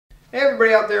Hey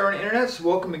everybody out there on the internet,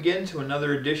 welcome again to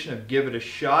another edition of Give It a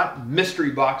Shot,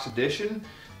 Mystery Box Edition.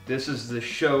 This is the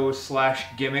show slash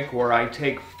gimmick where I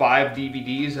take 5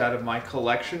 DVDs out of my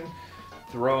collection,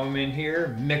 throw them in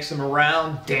here, mix them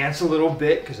around, dance a little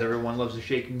bit because everyone loves a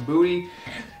shaking booty,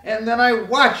 and then I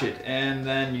watch it, and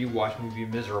then you watch me be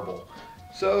miserable.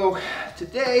 So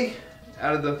today,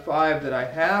 out of the 5 that I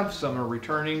have, some are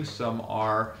returning, some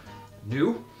are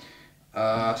new.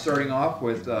 Starting off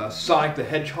with Sonic the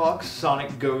Hedgehog,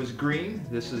 Sonic Goes Green.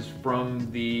 This is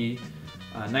from the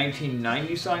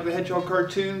 1990 Sonic the Hedgehog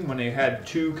cartoon when they had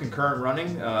 2 concurrent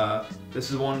running.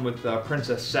 This is one with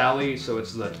Princess Sally, so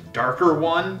it's the darker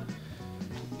one.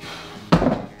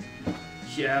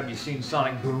 Yeah, have you seen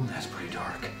Sonic Boom? That's pretty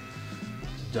dark.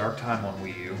 It's a dark time on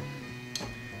Wii U.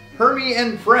 Hermie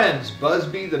and Friends,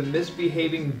 Busby the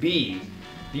Misbehaving Bee.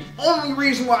 The only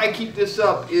reason why I keep this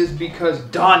up is because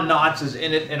Don Knotts is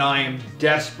in it and I am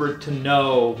desperate to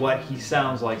know what he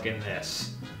sounds like in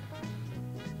this.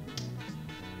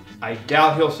 I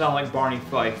doubt he'll sound like Barney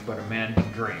Fife, but a man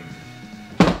can dream.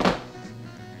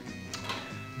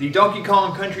 The Donkey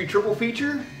Kong Country triple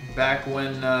feature, back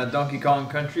when Donkey Kong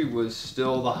Country was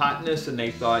still the hotness and they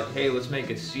thought, hey, let's make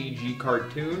a CG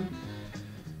cartoon.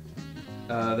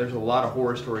 There's a lot of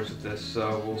horror stories with this,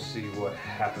 so we'll see what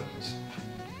happens.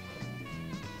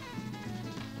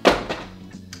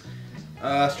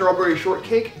 Strawberry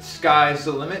Shortcake, Sky's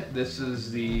the Limit. This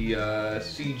is the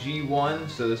CG one,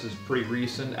 so this is pretty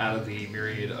recent out of the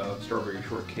myriad of Strawberry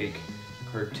Shortcake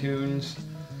cartoons.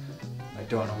 I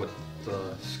don't know what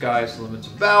the Sky's the Limit's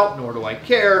about, nor do I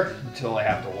care until I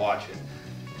have to watch it.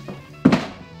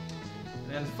 And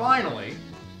then finally,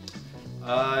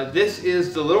 this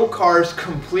is the Little Cars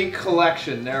Complete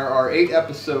Collection. There are 8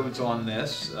 episodes on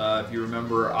this. If you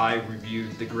remember, I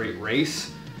reviewed The Great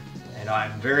Race. And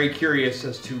I'm very curious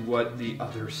as to what the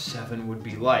other 7 would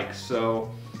be like.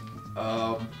 So,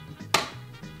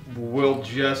 we'll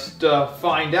just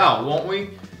find out, won't we?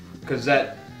 Because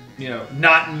that,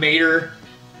 Not Mater,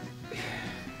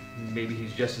 maybe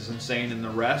he's just as insane in the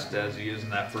rest as he is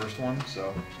in that first one.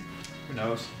 So, who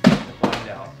knows? We'll find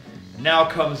out. And now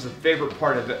comes the favorite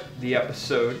part of the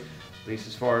episode, at least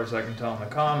as far as I can tell in the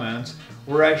comments,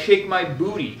 where I shake my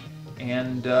booty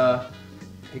and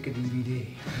pick a DVD.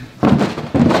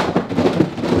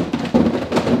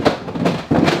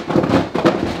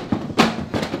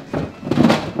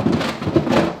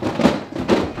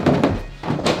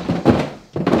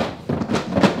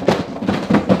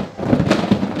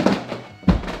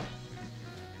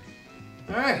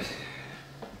 Alright.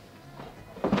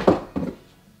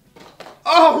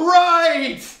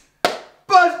 Alright!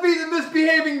 Busby the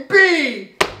Misbehaving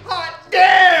Bee! Hot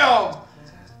damn!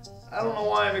 I don't know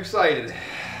why I'm excited.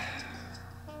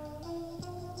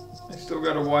 I still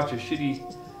gotta watch a shitty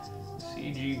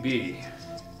CGB.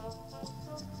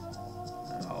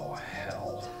 Oh,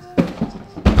 hell.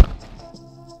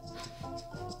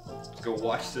 Let's go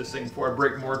watch this thing before I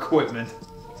break more equipment.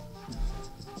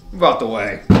 Move out the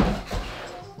way.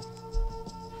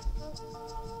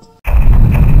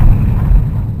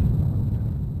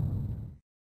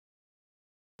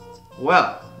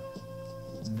 Well,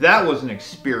 that was an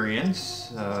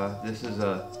experience. This is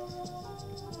a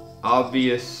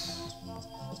obvious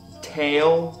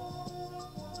tale,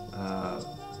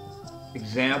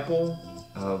 example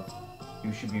of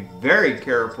you should be very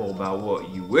careful about what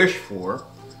you wish for,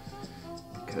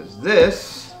 because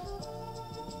this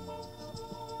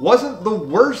wasn't the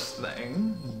worst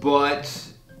thing, but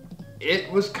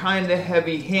it was kind of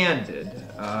heavy-handed.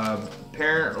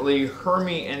 Apparently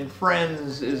Hermie and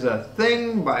Friends is a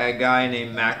thing by a guy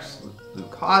named Max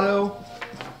Lucado.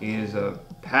 He is a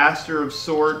pastor of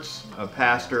sorts. A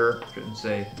pastor, shouldn't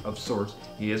say of sorts.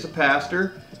 He is a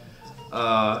pastor.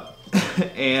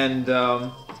 And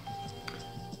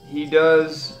he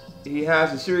has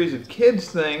a series of kids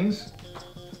things.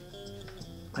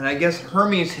 And I guess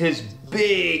Hermie's his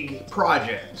big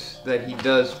project that he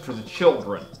does for the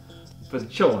children. For the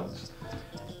children's.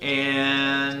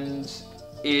 And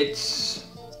it's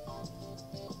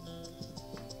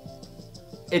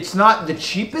not the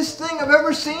cheapest thing I've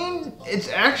ever seen. It's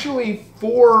actually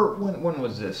for, when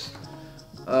was this?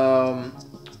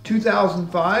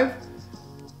 2005?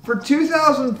 For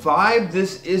 2005,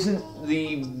 this isn't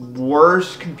the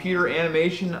worst computer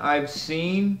animation I've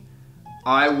seen.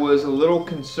 I was a little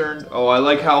concerned. Oh, I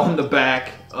like how on the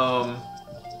back,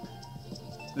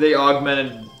 they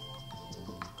augmented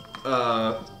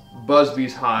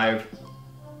Busby's hive.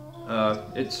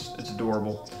 It's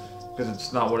adorable because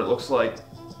it's not what it looks like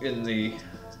in the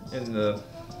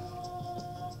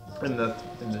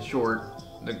short,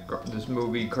 this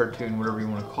movie, cartoon, whatever you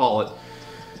want to call it.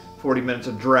 40 minutes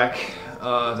of Drek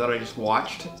that I just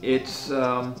watched. It's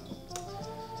I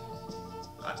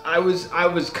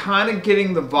was kind of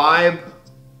getting the vibe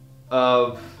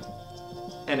of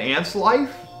An Ant's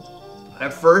Life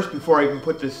at first before I even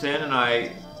put this in, and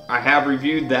I have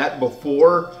reviewed that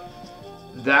before.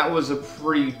 That was a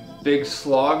pretty big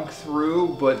slog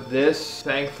through, but this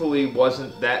thankfully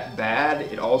wasn't that bad.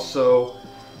 It also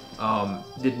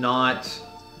did not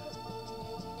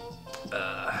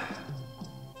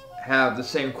have the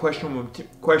same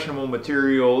questionable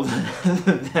material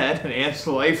that An Ant's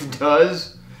Life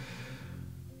does.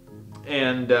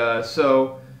 And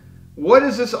so, what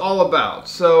is this all about?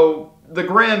 So, the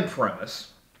grand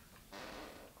premise.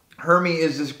 Hermie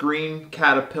is this green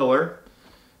caterpillar,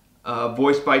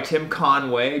 voiced by Tim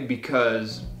Conway,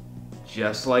 because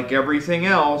just like everything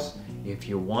else, if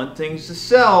you want things to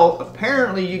sell,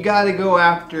 apparently you gotta go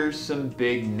after some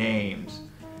big names.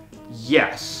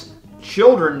 Yes,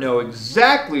 children know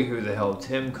exactly who the hell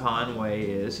Tim Conway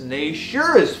is, and they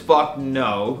sure as fuck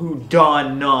know who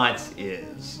Don Knotts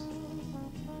is.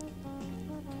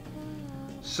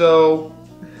 So,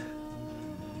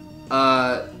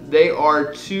 they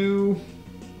are two,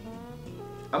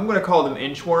 I'm going to call them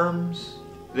inchworms.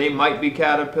 They might be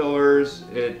caterpillars.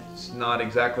 It's not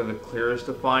exactly the clearest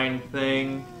defined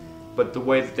thing, but the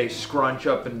way that they scrunch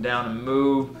up and down and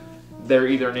move, they're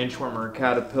either an inchworm or a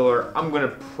caterpillar. I'm going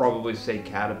to probably say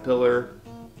caterpillar,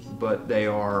 but they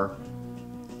are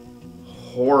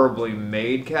horribly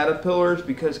made caterpillars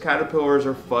because caterpillars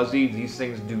are fuzzy. These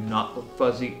things do not look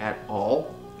fuzzy at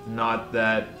all. Not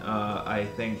that I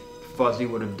think fuzzy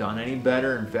would have done any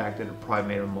better. In fact, it would probably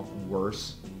made them look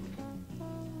worse.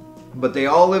 But they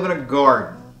all live in a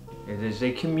garden. It is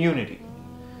a community.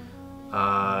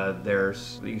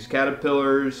 There's these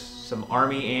caterpillars, some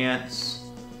army ants,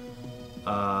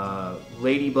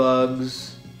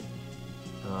 ladybugs,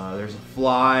 there's a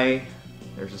fly,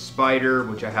 there's a spider,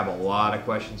 which I have a lot of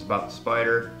questions about the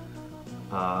spider.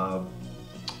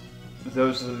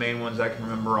 Those are the main ones I can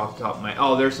remember off the top of my...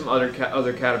 Oh, there's some other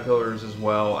caterpillars as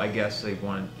well. I guess they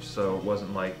wanted, so it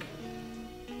wasn't like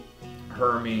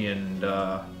Hermie and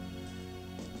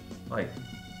like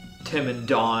Tim and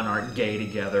Don aren't gay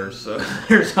together. So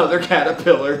there's other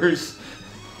caterpillars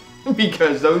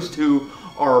because those two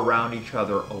are around each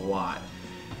other a lot.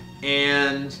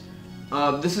 And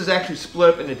this is actually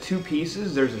split up into two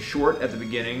pieces. There's a short at the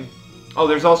beginning. Oh,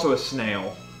 there's also a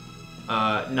snail,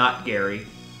 not Gary.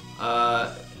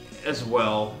 As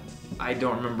well. I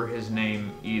don't remember his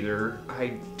name either.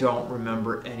 I don't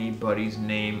remember anybody's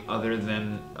name other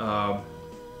than the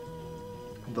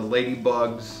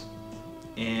ladybugs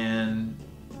and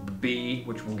the bee,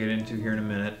 which we'll get into here in a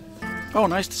minute. Oh,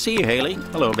 nice to see you, Haley.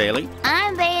 Hello, Bailey.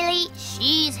 I'm Bailey.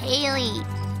 She's Haley.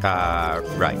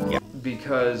 Right, yeah.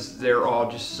 Because they're all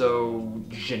just so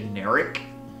generic.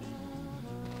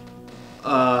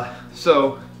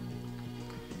 So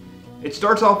it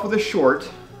starts off with a short,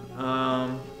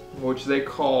 which they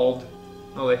called,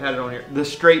 oh, they had it on here, The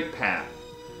Straight Path,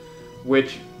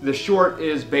 which the short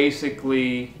is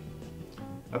basically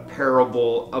a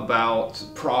parable about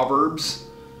Proverbs.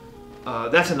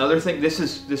 That's another thing. This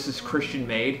is Christian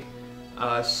made,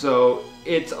 so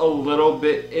it's a little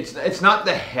bit. It's not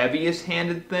the heaviest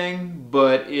handed thing,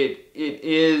 but it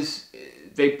is.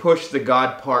 They push the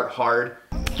God part hard.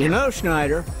 You know,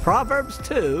 Schneider, Proverbs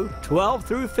 2:12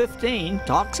 through 15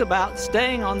 talks about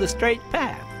staying on the straight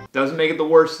path. Doesn't make it the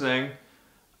worst thing.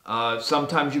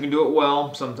 Sometimes you can do it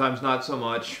well, sometimes not so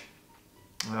much.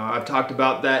 I've talked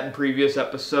about that in previous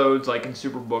episodes, like in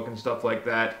Superbook and stuff like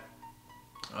that.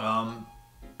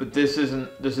 But this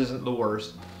isn't the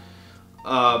worst.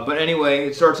 But anyway,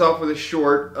 it starts off with a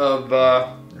short of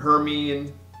Hermie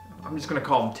and I'm just gonna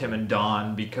call them Tim and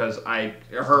Don because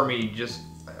Hermie just.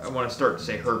 I want to start to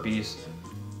say herpes.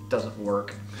 Doesn't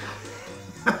work.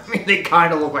 I mean, they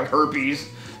kind of look like herpes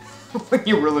when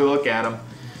you really look at them.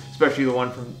 Especially the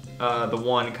one from, the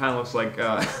one kind of looks like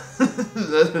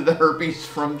the herpes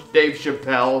from Dave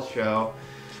Chappelle's show.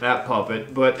 That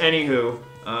puppet. But anywho,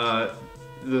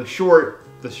 the short,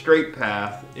 The Straight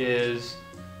Path is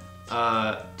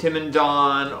Tim and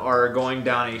Don are going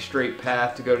down a straight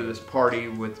path to go to this party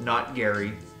with Not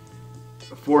Gary.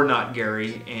 For Not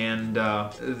Gary, and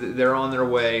they're on their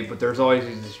way, but there's always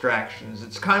these distractions.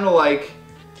 It's kind of like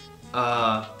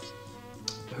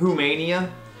Whomania,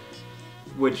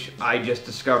 which I just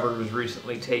discovered was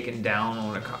recently taken down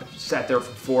on a sat there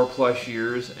for 4+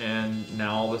 years, and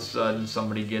now all of a sudden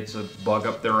somebody gets a bug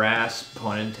up their ass,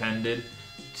 pun intended,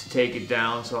 to take it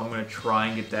down. So I'm going to try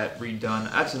and get that redone.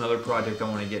 That's another project I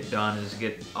want to get done, is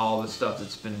get all the stuff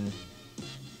that's been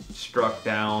struck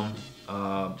down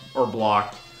or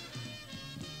blocked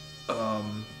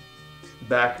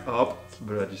back up,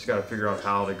 but I just got to figure out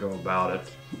how to go about it.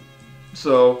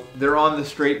 So they're on the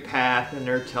straight path, and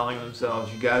they're telling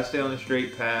themselves, you gotta stay on the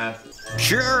straight path.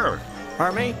 Sure.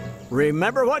 Hermie,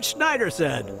 remember what Schneider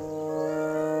said.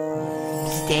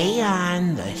 Stay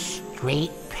on the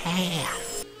straight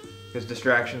path. Because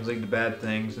distractions lead to bad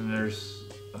things, and there's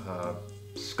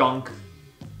skunk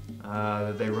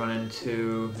that they run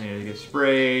into, they get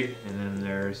sprayed, and then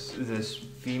there's this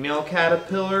female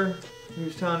caterpillar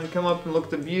who's telling to come up and look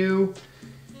at the view,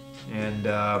 and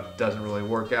doesn't really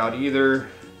work out either.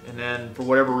 And then for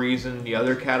whatever reason, the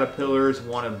other caterpillars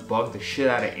want to bug the shit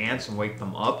out of ants and wake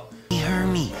them up. Hey,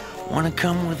 Hermie, want to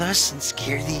come with us and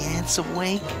scare the ants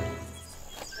awake?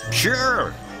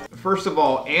 Sure. First of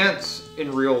all, ants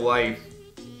in real life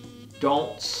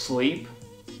don't sleep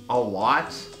a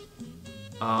lot.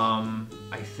 I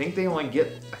think they only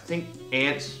get, I think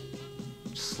ants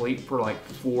sleep for like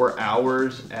 4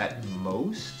 hours at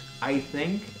most, I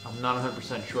think. I'm not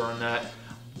 100% sure on that.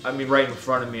 I mean, right in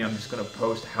front of me, I'm just going to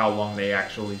post how long they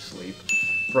actually sleep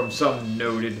from some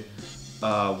noted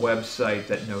website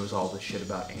that knows all the shit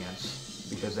about ants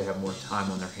because they have more time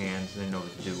on their hands and they know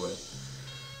what to do with.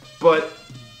 But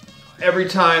every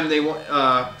time they want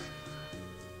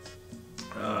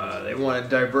to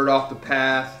divert off the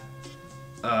path,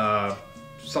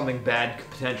 something bad could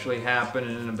potentially happen,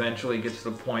 and eventually it gets to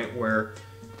the point where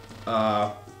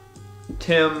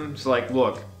Tim's like,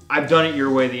 look, I've done it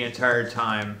your way the entire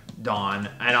time, Don,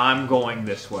 and I'm going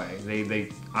this way.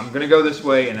 I'm going to go this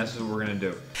way, and this is what we're going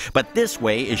to do. But this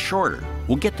way is shorter.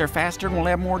 We'll get there faster and we'll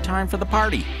have more time for the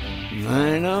party.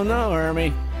 I don't know,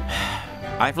 Hermie.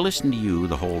 I've listened to you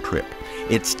the whole trip.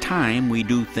 It's time we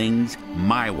do things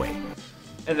my way.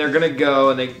 And they're going to go,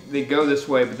 and they go this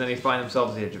way, but then they find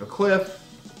themselves at the edge of a cliff,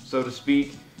 so to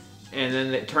speak, and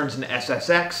then it turns into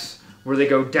SSX, where they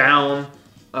go down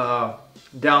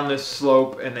this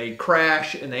slope, and they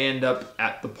crash, and they end up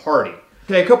at the party.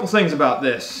 Okay, a couple things about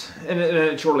this, and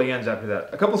it shortly ends after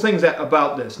that. A couple things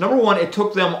about this. Number one, it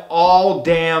took them all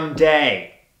damn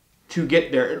day to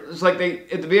get there. It's like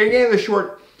at the beginning of the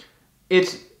short,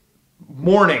 it's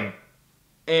morning,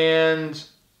 and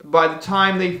by the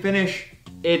time they finish,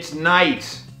 it's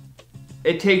night.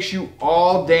 It takes you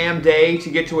all damn day to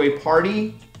get to a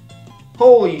party?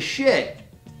 Holy shit.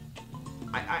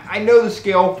 I know the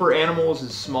scale for animals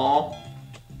is small,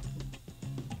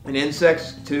 and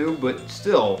insects too, but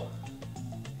still.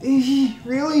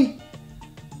 Really?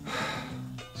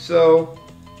 So,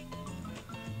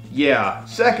 yeah.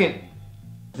 Second,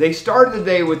 they started the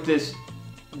day with this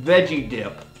veggie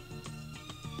dip,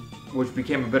 which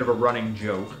became a bit of a running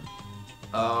joke.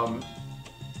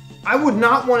 I would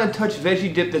not want to touch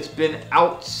veggie dip that's been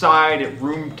outside at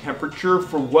room temperature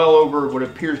for well over what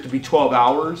appears to be 12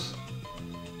 hours.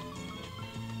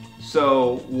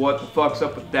 So what the fuck's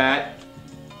up with that?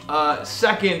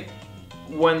 Second,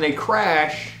 when they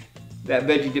crash, that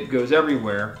veggie dip goes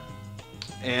everywhere,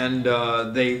 and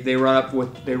they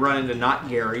run into Not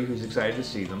Gary, who's excited to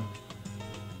see them.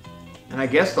 And I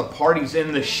guess the party's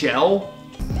in the shell.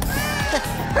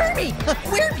 Hermie,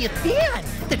 where have you been?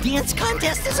 The dance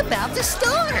contest is about to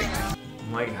start.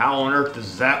 I'm like, how on earth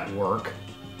does that work?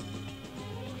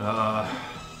 I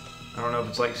don't know if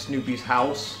it's like Snoopy's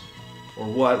house or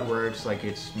what, where it's like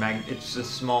it's a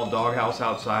small doghouse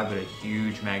outside, but a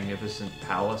huge, magnificent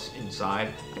palace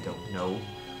inside. I don't know.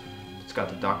 It's got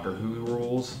the Doctor Who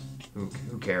rules. Who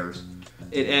cares?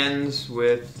 It ends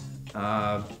with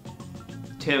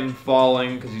Tim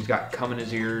falling because he's got cum in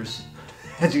his ears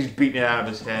as he's beating it out of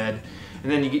his head.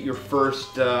 And then you get your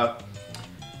first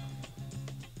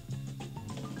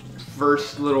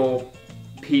little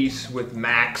piece with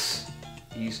Max.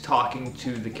 He's talking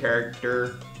to the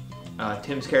character,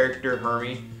 Tim's character,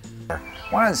 Hermie.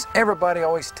 Why is everybody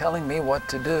always telling me what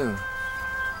to do?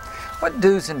 What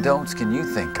do's and don'ts can you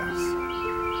think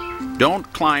of?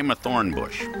 Don't climb a thorn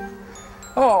bush.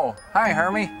 Oh, hi,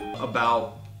 Hermie.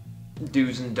 About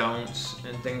do's and don'ts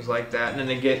and things like that. And then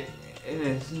they get...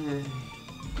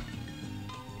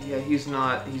 yeah, he's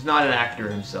not an actor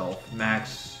himself.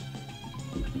 Max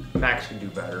can do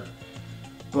better.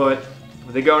 But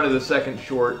they go into the second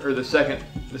short, or the second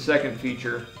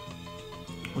feature,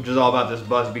 which is all about this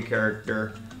Busby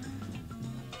character.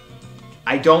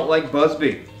 I don't like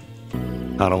Busby.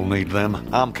 I don't need them.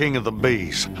 I'm king of the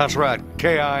bees. That's right,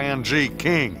 K-I-N-G,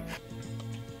 king.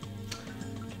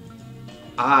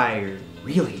 I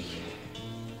really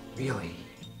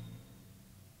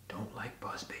don't like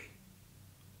Busby.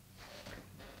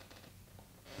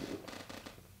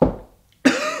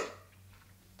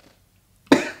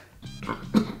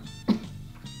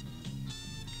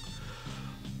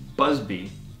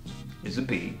 Busby is a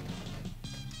bee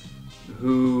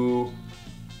who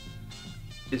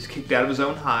is kicked out of his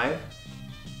own hive,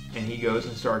 and he goes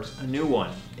and starts a new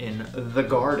one in the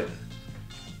garden.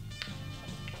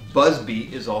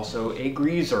 Busby is also a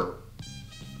greaser,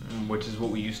 which is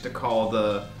what we used to call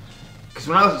the... Because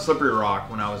when I was at Slippery Rock,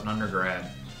 when I was an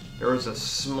undergrad, there was a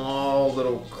small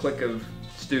little clique of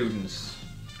students.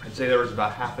 I'd say there was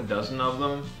about half a dozen of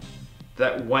them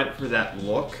that went for that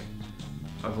look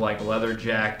of like leather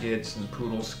jackets and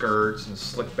poodle skirts and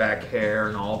slick back hair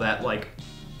and all that. Like,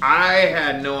 I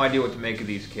had no idea what to make of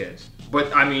these kids.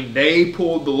 But I mean, they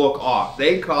pulled the look off.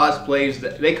 They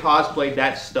cosplayed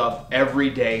that stuff every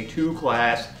day to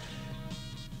class.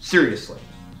 Seriously.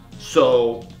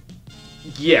 So,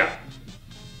 yeah.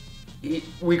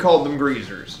 We called them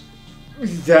greasers.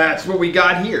 That's what we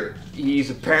got here.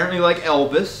 He's apparently like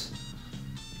Elvis.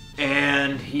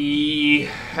 And he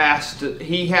has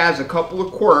a couple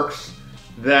of quirks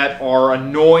that are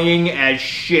annoying as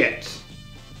shit.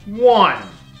 One,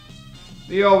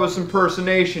 the Elvis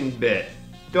impersonation bit.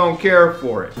 Don't care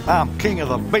for it. I'm king of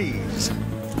the bees.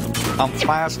 I'm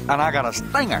fast and I got a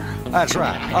stinger. That's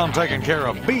right, I'm taking care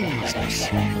of business.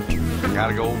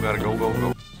 Gotta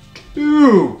go.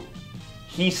 2,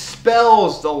 he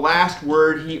spells the last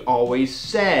word he always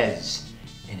says.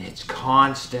 And it's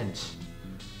constant.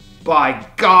 By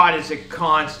God, is it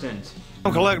constant.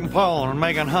 I'm collecting pollen and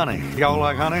making honey. Y'all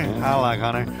like honey? I like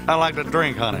honey. I like to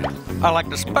drink honey. I like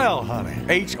to spell honey.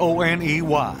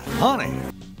 H-O-N-E-Y. Honey.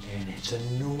 And it's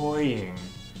annoying.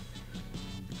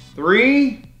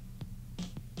 3,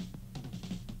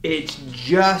 it's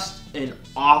just an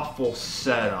awful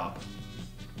setup.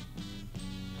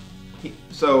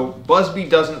 So, Busby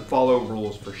doesn't follow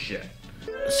rules for shit.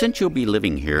 Since you'll be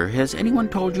living here, has anyone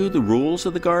told you the rules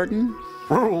of the garden?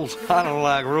 Rules? I don't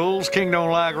like rules. King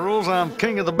don't like rules. I'm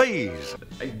king of the bees.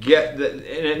 I get that,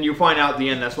 and you find out at the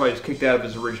end that's why he was kicked out of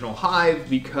his original hive,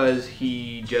 because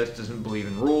he just doesn't believe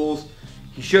in rules.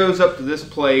 He shows up to this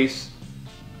place,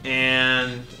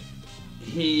 and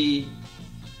he's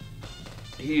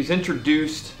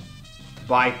introduced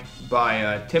by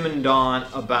Tim and Don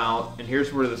about, and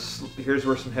here's where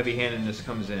some heavy-handedness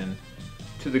comes in,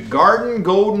 to the Garden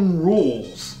Golden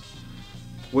Rules,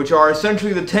 which are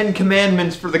essentially the 10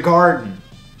 Commandments for the garden.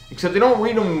 Except they don't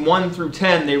read them 1 through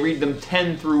 10, they read them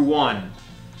 10 through 1.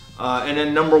 And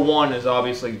then number 1 is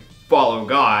obviously follow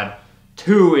God.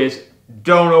 2 is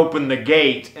don't open the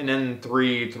gate. And then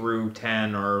 3 through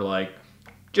 10 are like,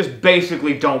 just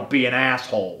basically don't be an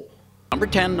asshole. Number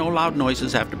 10, no loud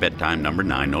noises after bedtime. Number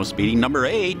 9, no speeding. Number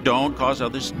 8, don't cause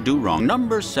others to do wrong.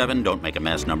 Number 7, don't make a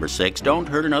mess. Number 6, don't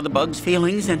hurt another bug's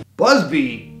feelings. And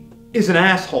Busby is an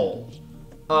asshole.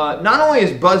 Not only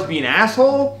is Busby an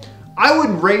asshole, I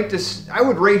would rate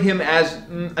him as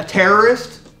a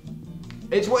terrorist.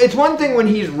 It's one thing when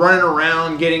he's running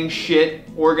around getting shit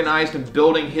organized and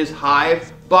building his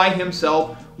hive by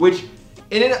himself, which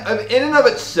in and of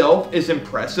itself is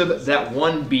impressive that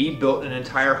one bee built an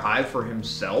entire hive for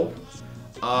himself.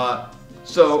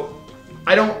 So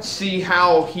I don't see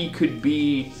how he could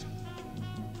be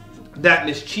that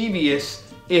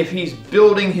mischievous if he's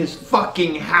building his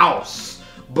fucking house.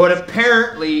 But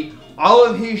apparently, all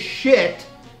of his shit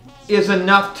is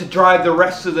enough to drive the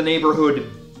rest of the neighborhood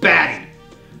batty.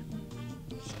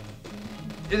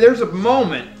 There's a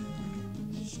moment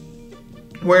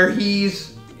where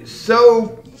he's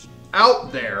so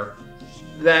out there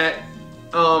that,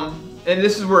 and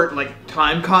this is where like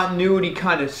time continuity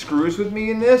kind of screws with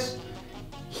me in this.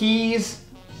 He's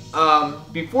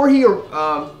before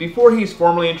he's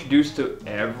formally introduced to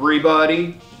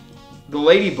everybody, the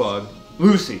ladybug.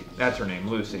 Lucy, that's her name,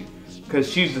 Lucy,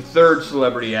 because she's the 3rd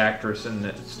celebrity actress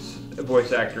and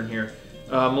voice actor in here.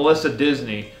 Melissa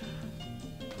Disney.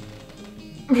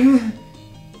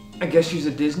 I guess she's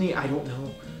a Disney. I don't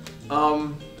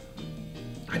know.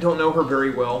 I don't know her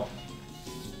very well.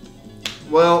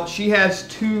 Well, she has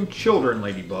 2 children,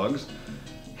 ladybugs,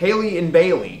 Haley and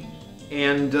Bailey,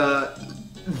 and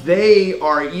they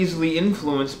are easily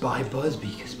influenced by Busby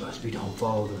because Busby don't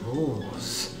follow the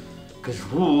rules. Because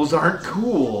rules aren't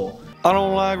cool. I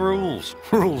don't like rules.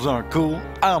 Rules aren't cool.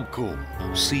 I'm cool.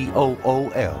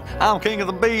 C-O-O-L. I'm king of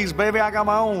the bees, baby. I got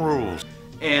my own rules.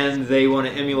 And they want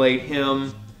to emulate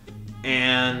him.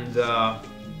 And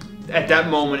at that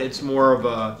moment, it's more of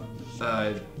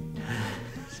a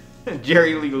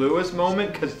Jerry Lee Lewis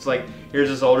moment. Because it's like, here's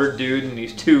this older dude and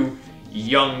these 2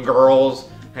 young girls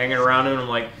hanging around him. And I'm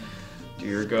like,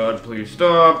 dear God, please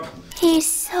stop.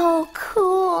 He's so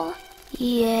cool.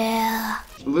 Yeah.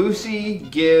 Lucy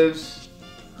gives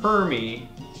Hermie,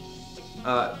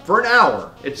 for an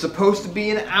hour, it's supposed to be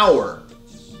an hour,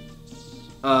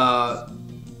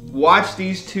 watch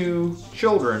these two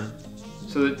children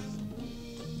so that,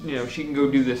 you know, she can go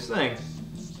do this thing.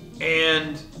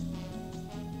 And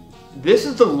this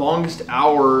is the longest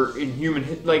hour in human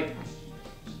history. Like,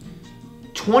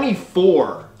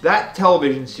 24, that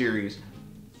television series,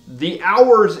 the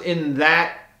hours in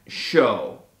that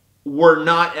show were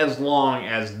not as long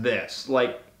as this.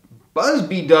 Like,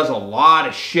 Busby does a lot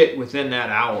of shit within that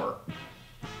hour.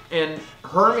 And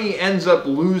Hermie ends up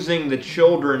losing the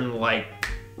children, like,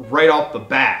 right off the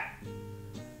bat.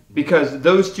 Because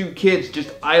those two kids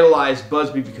just idolize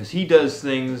Busby because he does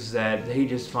things that they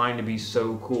just find to be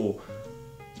so cool.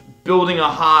 Building a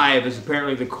hive is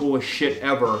apparently the coolest shit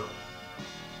ever.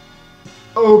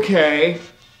 Okay.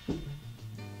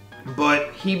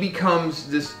 But he becomes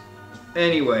this...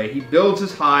 Anyway, he builds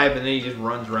his hive and then he just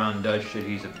runs around and does shit.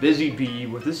 He's a busy bee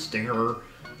with a stinger.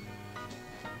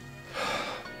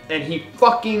 And he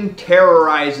fucking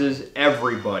terrorizes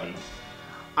everybody.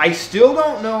 I still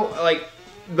don't know, like,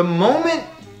 the moment,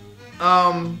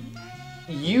 and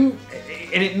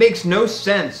it makes no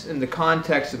sense in the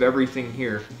context of everything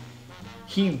here.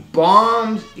 He's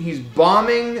bombing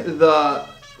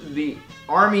the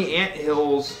army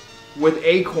anthills with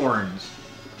acorns.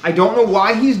 I don't know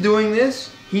why he's doing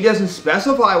this. He doesn't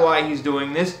specify why he's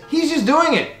doing this. He's just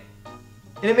doing it.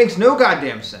 And it makes no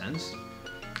goddamn sense.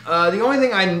 The only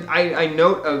thing I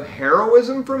note of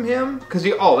heroism from him, because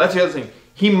that's the other thing.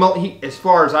 He, as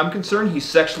far as I'm concerned, he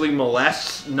sexually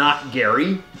molests not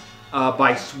Gary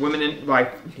by flying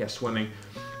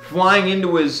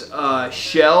into his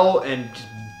shell and just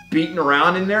beating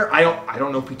around in there. I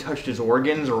don't know if he touched his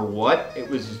organs or what. It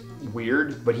was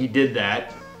weird, but he did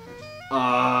that.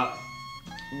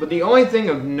 But the only thing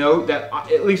of note that,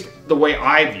 at least the way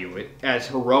I view it as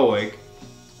heroic,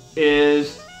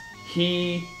 is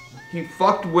he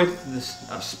fucked with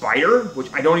a spider,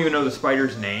 which I don't even know the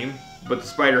spider's name, but the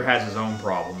spider has his own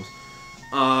problems,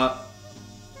 by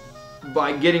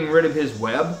getting rid of his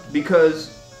web,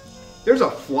 because there's a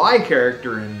fly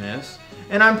character in this,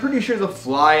 and I'm pretty sure the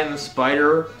fly and the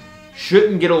spider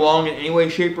shouldn't get along in any way,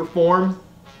 shape, or form.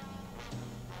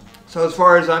 So as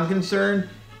far as I'm concerned,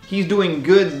 he's doing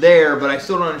good there, but I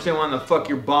still don't understand why the fuck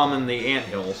you're bombing the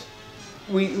anthills.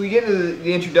 We get to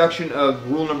the introduction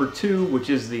of rule number 2, which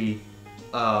is the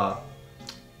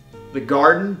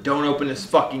garden. Don't open this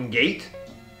fucking gate.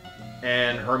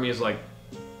 And Hermie is like,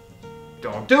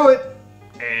 don't do it.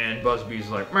 And Busby's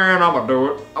like, man, I'm gonna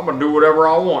do it. I'm gonna do whatever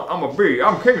I want. I'm a bee.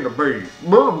 I'm king of the bees.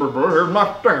 Brr, brr, brr, here's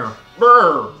my stinger.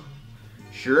 Brr.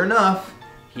 Sure enough,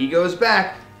 he goes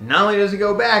back. Not only does he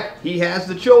go back, he has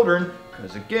the children.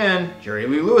 Because again, Jerry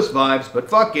Lee Lewis vibes, but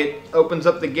fuck it. Opens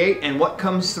up the gate, and what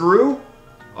comes through?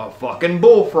 A fucking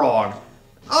bullfrog.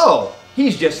 Oh,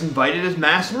 he's just invited his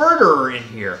mass murderer in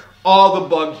here. All the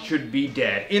bugs should be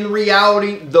dead. In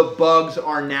reality, the bugs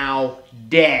are now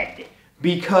dead.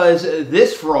 Because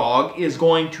this frog is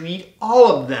going to eat all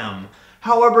of them.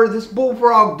 However, this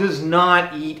bullfrog does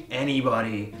not eat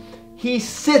anybody. He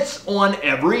sits on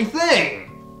everything.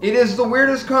 It is the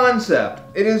weirdest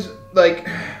concept. It is like...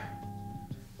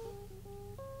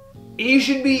 He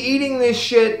should be eating this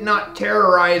shit, not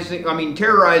terrorizing. I mean,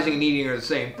 terrorizing and eating are the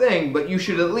same thing, but you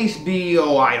should at least be,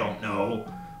 I don't know,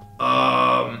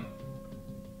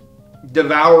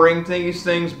 devouring these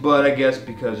things, but I guess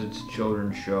because it's a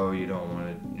children's show, you don't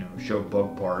want to, show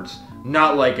bug parts.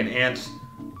 Not like an ant's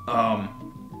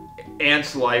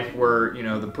life where,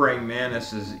 the praying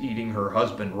mantis is eating her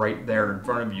husband right there in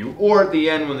front of you, or at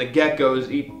the end when the geckos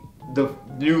eat the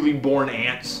newly born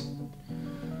ants.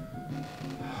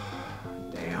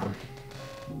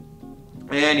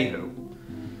 Anywho,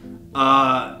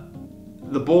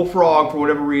 the bullfrog, for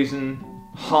whatever reason,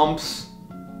 humps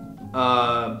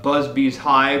Busby's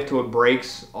hive till it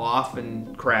breaks off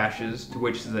and crashes, to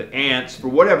which the ants, for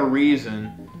whatever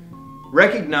reason,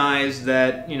 recognize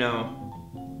that,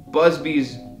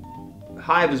 Busby's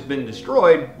hive has been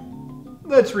destroyed.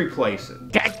 Let's replace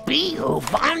it. That bee who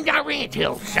bombed our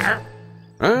anthill, sir.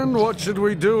 And what should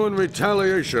we do in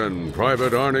retaliation,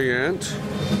 Private Arnie Ant?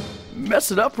 Mess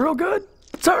it up real good,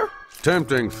 sir?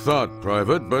 Tempting thought,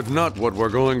 Private, but not what we're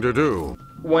going to do.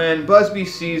 When Busby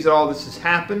sees that all this has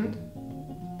happened,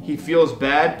 he feels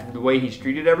bad for the way he's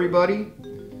treated everybody,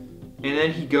 and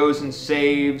then he goes and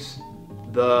saves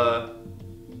the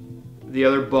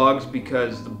other bugs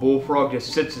because the bullfrog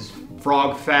just sits his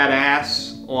frog fat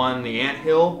ass on the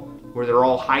anthill where they're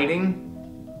all hiding,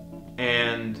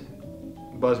 and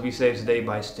Busby saves the day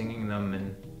by stinging them,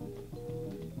 and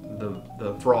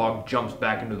the frog jumps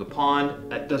back into the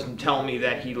pond. That doesn't tell me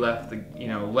that he left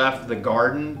the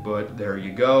garden, but there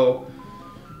you go.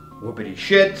 Whoopity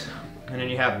shit. And then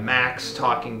you have Max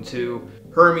talking to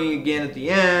Hermie again at the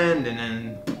end, and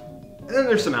then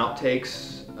there's some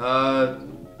outtakes.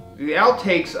 The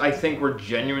outtakes, I think, were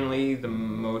genuinely the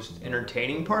most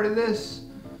entertaining part of this.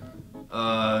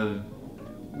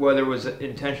 Whether it was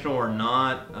intentional or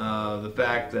not, the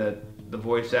fact that the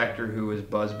voice actor who was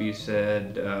Busby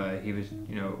said he was,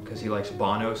 because he likes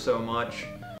Bono so much.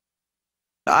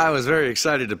 I was very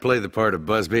excited to play the part of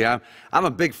Busby. I'm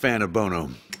a big fan of Bono.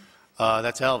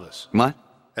 That's Elvis. What?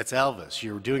 That's Elvis.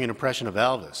 You're doing an impression of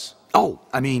Elvis. Oh,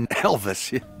 I mean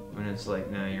Elvis. And it's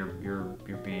like, no, you're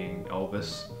being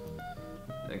Elvis.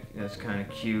 That's kind of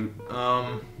cute.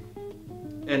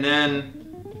 And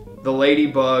then the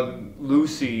ladybug,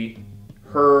 Lucy,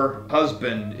 her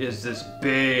husband is this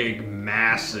big,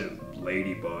 massive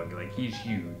ladybug. Like, he's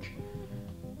huge.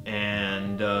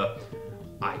 And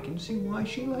I can see why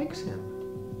she likes him.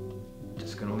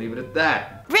 Just gonna leave it at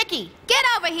that. Ricky, get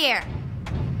over here!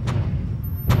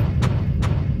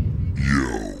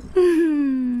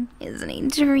 Isn't he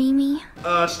dreamy?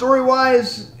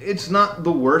 Story-wise, it's not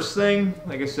the worst thing.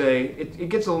 Like I say, it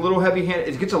gets a little heavy-handed.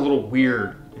 It gets a little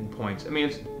weird in points. I mean,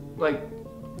 it's like,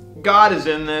 God is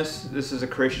in this. This is a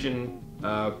Christian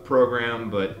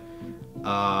program, but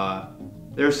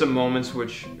there's some moments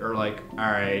which are like,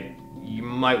 all right, you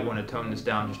might want to tone this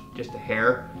down just a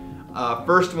hair.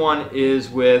 First one is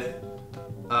with,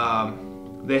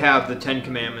 they have the 10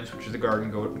 Commandments, which is the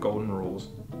golden rules.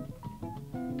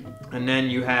 And then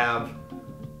you have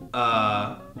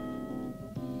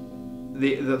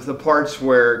the parts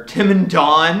where Tim and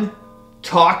Don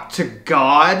talk to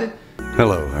God.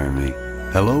 Hello, Hermie.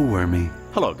 Hello, Wormy.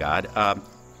 Hello, God.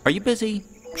 Are you busy?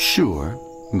 Sure,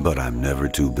 but I'm never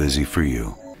too busy for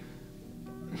you.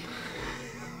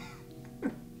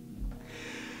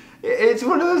 It's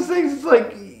one of those things, it's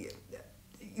like,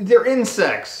 they're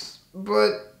insects,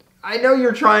 but I know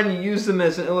you're trying to use them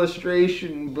as an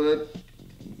illustration, but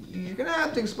you're gonna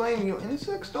have to explain,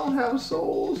 insects don't have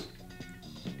souls.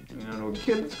 A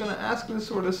kid that's gonna ask this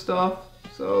sort of stuff,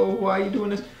 so why are you doing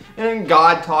this? And then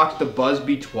God talks to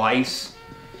Busby twice.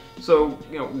 So,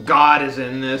 God is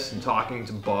in this and talking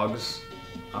to bugs.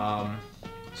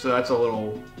 So that's a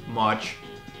little much.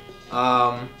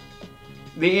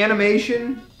 The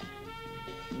animation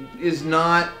is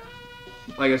not,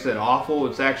 like I said, awful.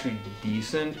 It's actually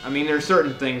decent. I mean, there's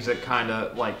certain things that kind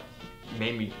of, like,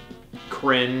 made me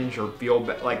cringe or feel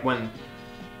bad. Like when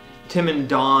Tim and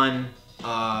Don,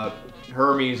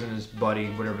 Hermes and his buddy,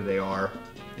 whatever they are,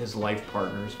 his life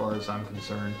partner as far as I'm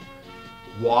concerned,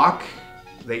 walk,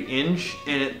 they inch,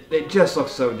 and it just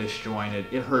looks so disjointed.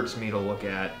 It hurts me to look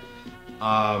at.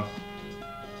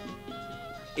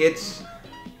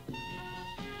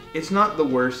 It's not the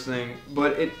worst thing,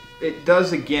 but it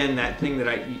does, again, that thing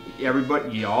that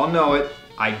y'all know it,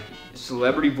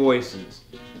 celebrity voices.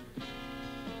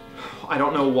 I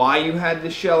don't know why you had to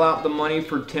shell out the money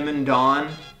for Tim and Don.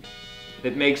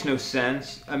 It makes no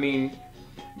sense. I mean,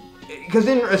 because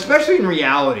especially in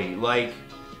reality, like,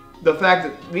 the fact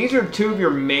that these are two of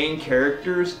your main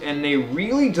characters and they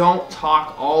really don't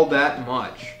talk all that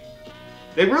much.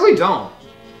 They really don't.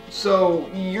 So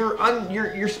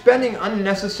you're spending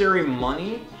unnecessary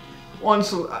money on.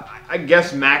 I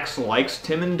guess Max likes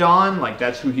Tim and Don, like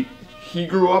that's who he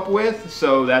grew up with,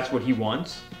 so that's what he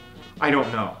wants. I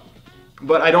don't know,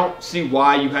 but I don't see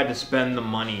why you had to spend the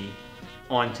money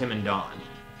on Tim and Don.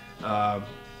 I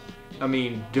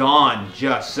mean, Don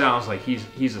just sounds like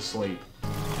he's asleep.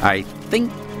 I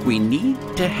think we need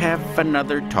to have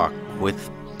another talk with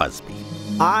Busby.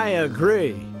 I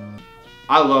agree.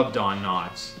 I love Don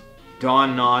Knotts.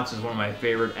 Don Knotts is one of my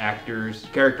favorite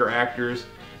character actors,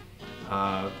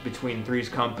 between Three's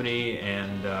Company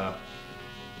and the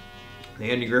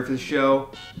Andy Griffith Show.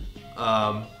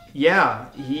 Yeah,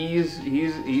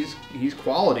 he's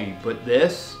quality, but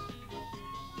this,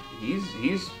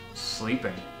 he's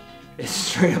sleeping. It's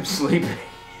straight up sleeping.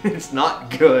 It's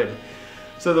not good.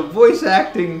 So the voice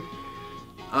acting,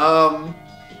 I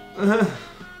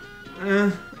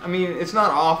mean, it's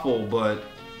not awful, but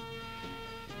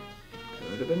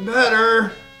could have been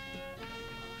better.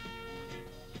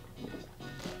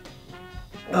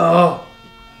 Oh.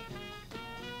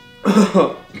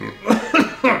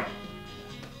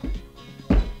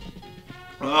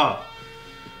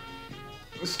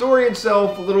 The story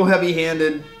itself, a little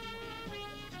heavy-handed,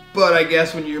 but I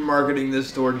guess when you're marketing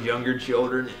this towards younger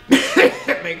children,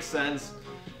 it makes sense.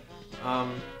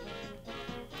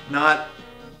 Not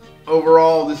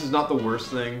overall, this is not the worst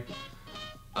thing,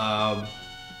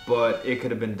 but it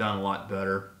could have been done a lot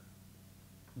better.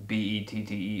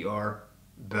 better.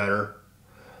 Better.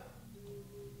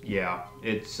 Yeah,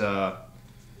 it's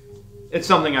it's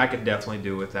something I could definitely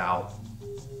do without.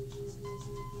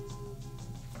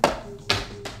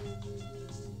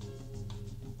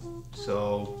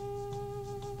 So,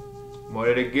 what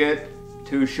did it get?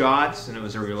 2 shots, and it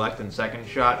was a reluctant second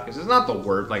shot. Because it's not the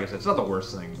worst, like I said, it's not the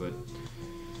worst thing, but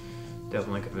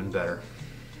definitely could have been better.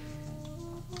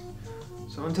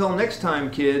 So until next time,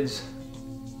 kids,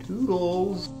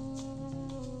 toodles.